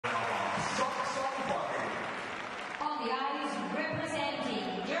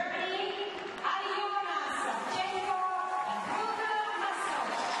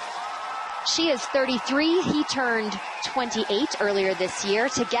She is 33. He turned 28 earlier this year.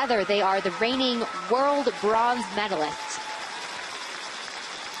 Together, they are the reigning world bronze medalists.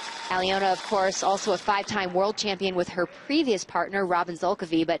 Aliona, of course, also a 5-time world champion with her previous partner, Robin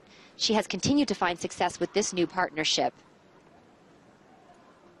Zolkowy, but she has continued to find success with this new partnership.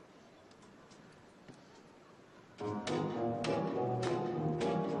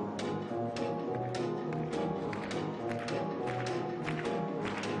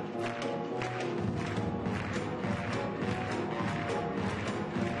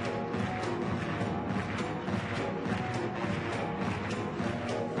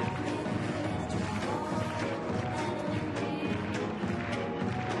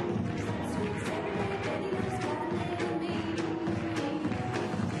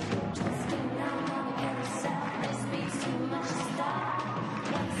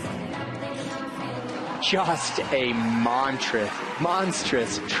 Just a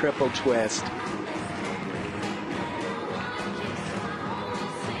monstrous triple twist.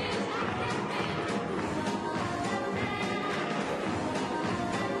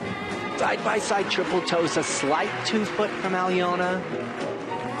 Side-by-side triple toes, a slight 2-foot from Aliona.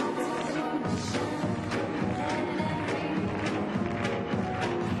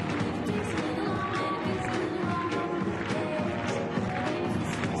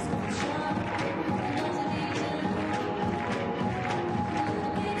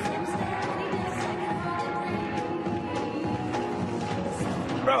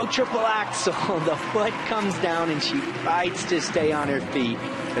 Triple axel, the foot comes down and she fights to stay on her feet,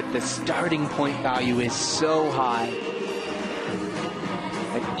 but the starting point value is so high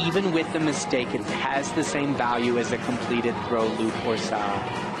that even with the mistake, it has the same value as a completed throw, loop, or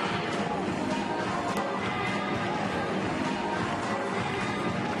salve.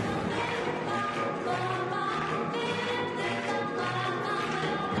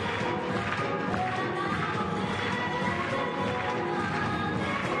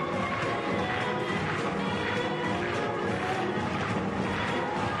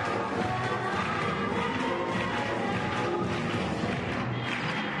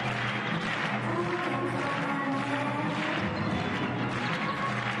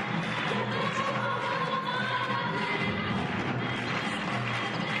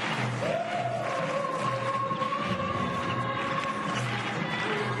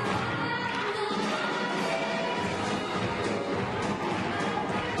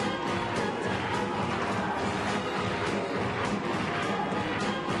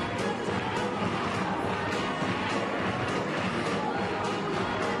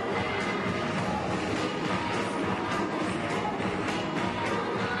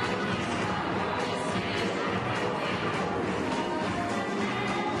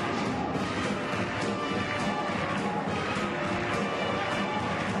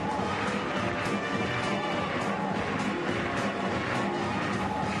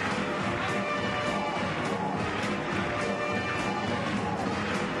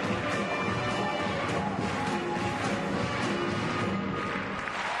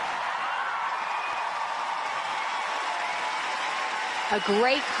 A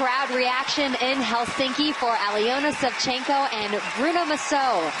great crowd reaction in Helsinki for Aliona Savchenko and Bruno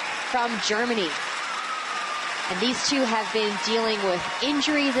Massot from Germany. And these two have been dealing with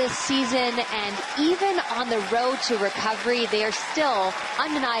injury this season, and even on the road to recovery, they are still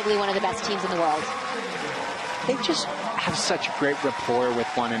undeniably one of the best teams in the world. They just have such great rapport with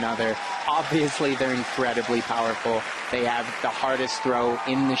one another. Obviously, they're incredibly powerful. They have the hardest throw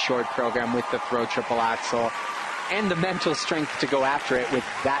in the short program with the throw triple axel, and the mental strength to go after it, with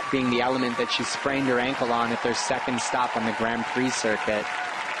that being the element that she sprained her ankle on at their second stop on the Grand Prix circuit.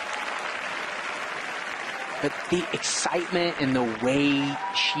 But the excitement and the way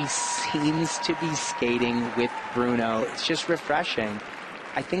she seems to be skating with Bruno, it's just refreshing.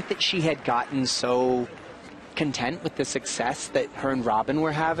 I think that she had gotten so content with the success that her and Robin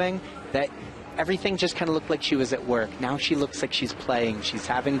were having that everything just kind of looked like she was at work. Now she looks like she's playing. She's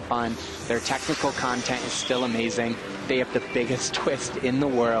having fun. Their technical content is still amazing. They have the biggest twist in the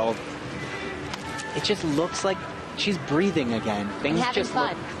world. It just looks like she's breathing again. Things just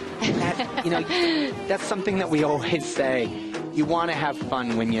fun. That, you know, that's something that we always say. You want to have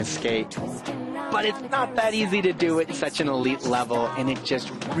fun when you skate. But it's not that easy to do at such an elite level, and it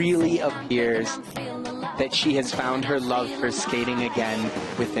just really appears that she has found her love for skating again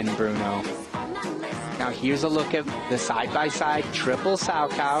within Bruno. Now here's a look at the side-by-side triple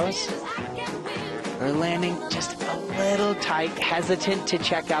Salchows. They're landing just a little tight, hesitant to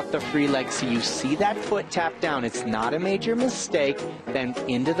check out the free leg. So you see that foot tap down. It's not a major mistake. Then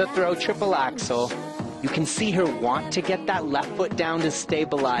into the throw triple axel. You can see her want to get that left foot down to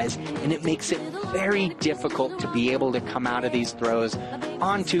stabilize, and it makes it very difficult to be able to come out of these throws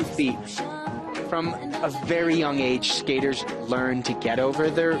on 2 feet. From a very young age, skaters learn to get over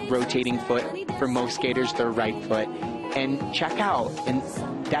their rotating foot. For most skaters, their right foot, and check out. And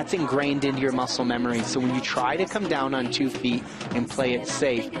that's ingrained into your muscle memory. So when you try to come down on 2 feet and play it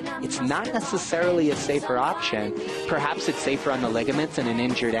safe, it's not necessarily a safer option. Perhaps it's safer on the ligaments and an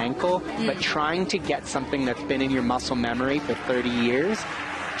injured ankle, but trying to get something that's been in your muscle memory for 30 years,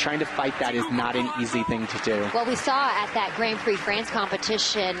 trying to fight that is not an easy thing to do. Well, we saw at that Grand Prix France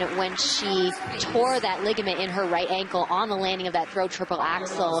competition when she tore that ligament in her right ankle on the landing of that throw triple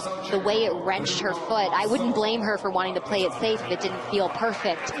axel, the way it wrenched her foot. I wouldn't blame her for wanting to play it safe if it didn't feel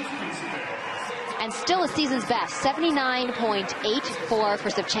perfect. And still a season's best, 79.84 for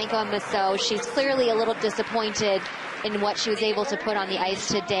Savchenko and Massot. She's clearly a little disappointed in what she was able to put on the ice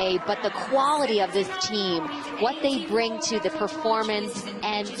today, but the quality of this team, what they bring to the performance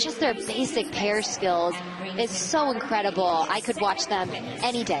and just their basic pair skills is so incredible. I could watch them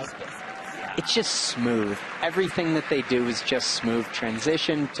any day. It's just smooth. Everything that they do is just smooth.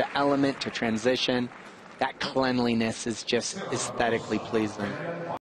 Transition to element to transition. That cleanliness is just aesthetically pleasing.